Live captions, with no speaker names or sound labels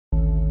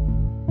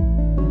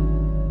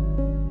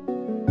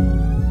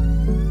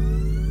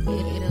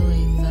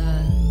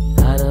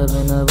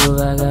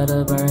I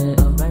gotta burn it.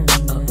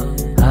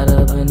 Hot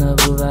up in the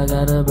booth, I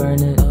gotta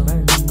burn it.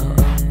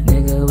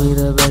 Nigga, we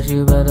the best,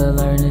 you better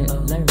learn it.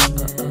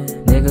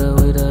 Nigga,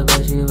 we the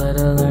best, you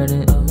better learn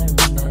it.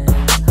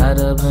 Hot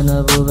up in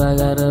the booth, I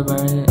gotta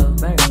burn it.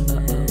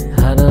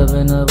 Hot up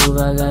in the booth,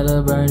 I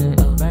gotta burn it.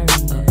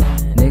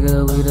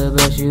 Nigga, we the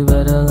best, you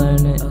better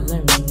learn it.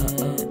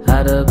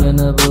 Hot up in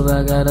the booth,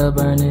 I gotta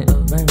burn it.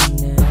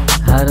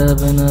 Hot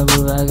up in the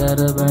booth, I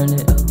gotta burn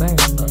it.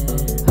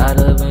 Hot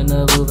up in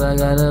the booth, I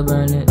gotta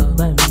burn it.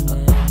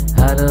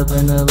 Hot up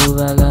in the booth,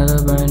 I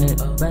gotta burn it.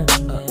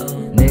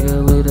 Nigga,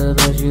 we the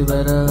best, you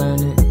better learn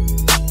it.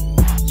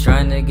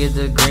 Tryna get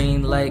the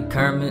green like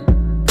Kermit.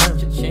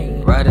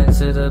 Right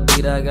into the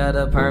beat, I got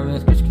a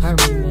permit.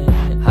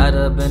 Hot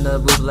up in the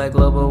booth like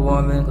global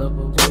warming.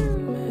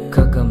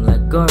 Cook 'em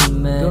like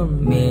gourmet.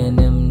 Me and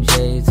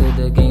MJ to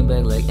the game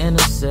back like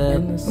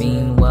intercept.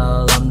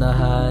 Meanwhile, I'm the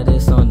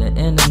hottest on the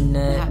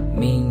internet.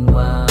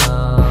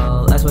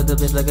 Meanwhile, I sweat the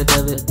bitch like a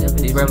debit.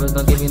 These rappers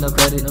don't give me no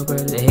credit.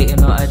 They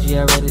hating on IG,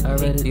 I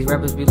read it. These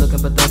rappers be looking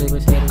pathetic.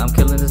 I'm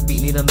killing this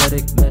beat, need a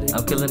medic.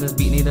 I'm killing this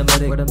beat, need a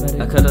medic.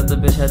 I cut up the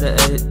bitch, had to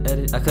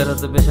edit. I cut up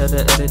the bitch, had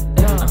to edit.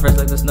 I'm fresh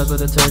like the snuggle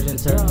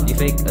detergent. You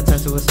fake, I turn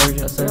to a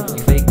surgeon.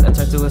 You fake, I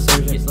turn to a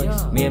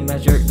surgeon. Me and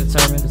Matt Jerk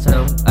determined.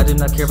 No, I do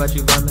not care about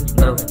you vermin.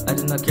 No, I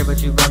do not care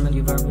about you vermin.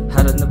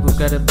 Hot in the booth,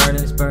 got it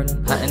burning.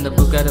 Hot in the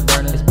booth, got it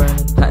burning.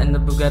 Hot in the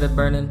booth, got it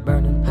burning.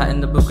 Hot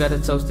in the booth, got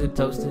it toasted.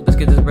 Let's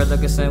get this bread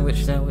like a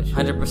sandwich.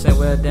 100%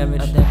 where I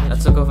damage. I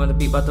took off on the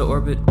beat by the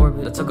orbit.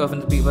 I took off on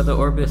the beat by the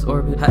orbit.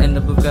 Hot in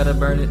the booth, gotta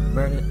burn it.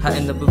 Hot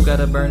in the booth,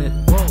 gotta burn it.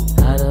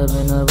 Hot up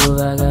in the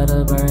booth, I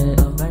gotta burn it.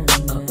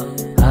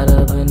 Hot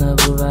up in the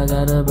booth, I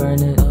gotta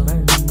burn it.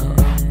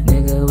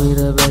 Nigga, we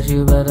the best,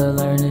 you better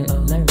learn it.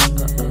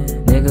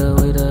 Nigga,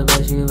 we the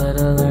best, you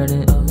better learn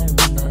it.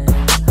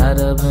 Hot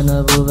up in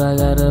the booth, I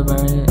gotta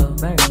burn it.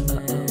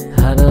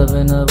 Hot up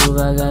in the booth,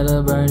 I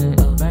gotta burn it.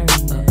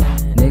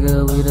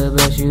 Nigga, we the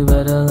best, you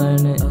better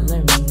learn it.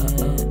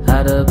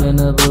 Hot up in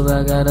the booth,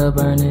 I gotta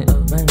burn it.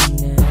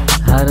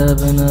 Hot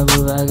up in the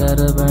booth, I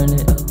gotta burn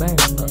it.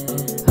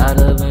 Hot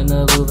up in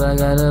the booth, I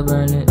gotta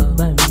burn it.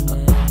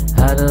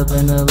 Hot up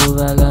in the booth,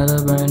 I gotta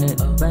burn it.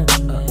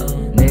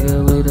 Nigga,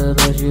 we the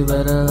best, you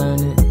better learn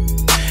it.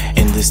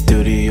 In the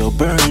studio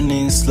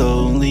burning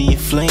slowly,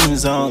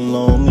 flames all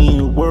on me,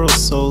 the world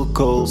so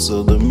cold,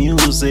 so the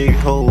music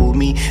hold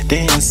me,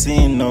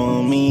 dancing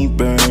on me,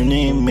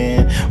 burning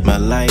man, my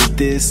light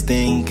this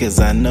thing, cause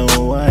I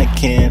know I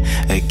can,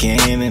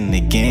 again and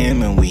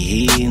again, and we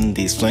eating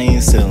these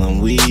flames, telling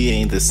we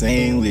ain't the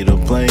same, we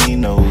don't play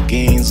no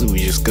games, we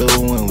just go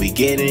when we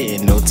get it,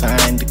 and no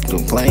time to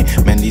complain,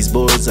 man these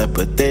boys are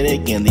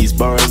pathetic, and these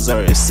bars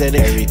are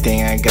aesthetic,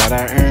 everything I got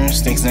I earned,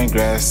 snakes and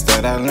grass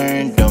that I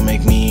learned, don't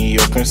make me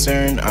your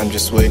concern, I'm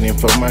just waiting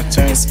for my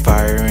turn. It's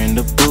fire in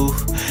the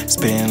booth,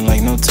 spitting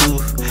like no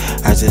tooth.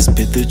 I just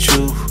spit the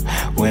truth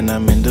when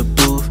I'm in the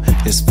booth.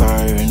 It's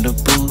fire in the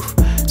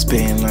booth,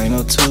 spitting like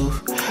no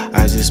tooth.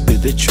 I just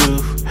spit the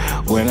truth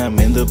when I'm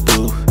in the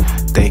booth.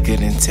 They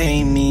couldn't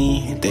tame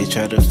me, they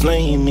try to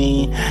flame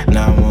me.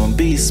 Now I'm on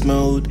beast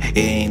mode, it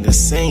ain't the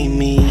same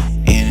me.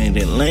 It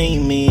ain't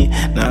lame me,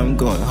 now I'm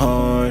going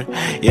hard.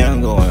 Yeah,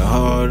 I'm going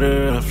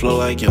harder, I flow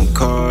like Young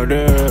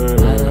Carter.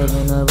 Hot up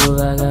in the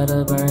booth, I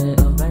gotta burn it.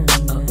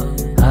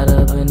 Hot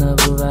up in the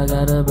booth, I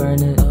gotta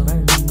burn it.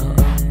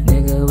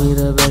 Nigga, we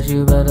the best,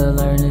 you better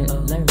learn it.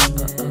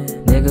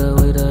 Nigga,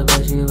 we the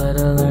best, you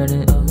better learn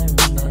it.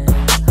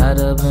 Hot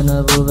up in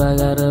the booth, I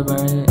gotta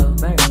burn it.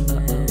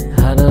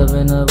 Hot up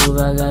in the booth,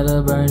 I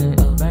gotta burn it.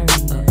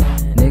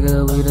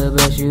 Nigga, we the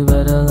best, you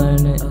better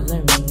learn it.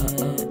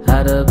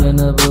 Hot up in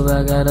the booth,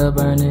 I gotta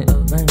burn it.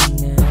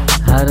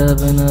 Hot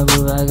up in the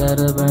booth, I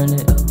gotta burn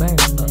it.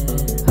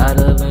 Hot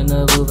up in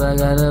the booth, I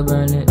gotta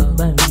burn it.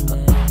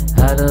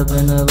 Hot up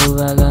in the booth,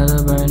 I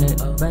gotta burn it.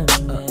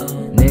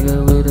 Nigga,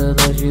 we the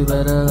best, you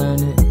better learn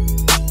it.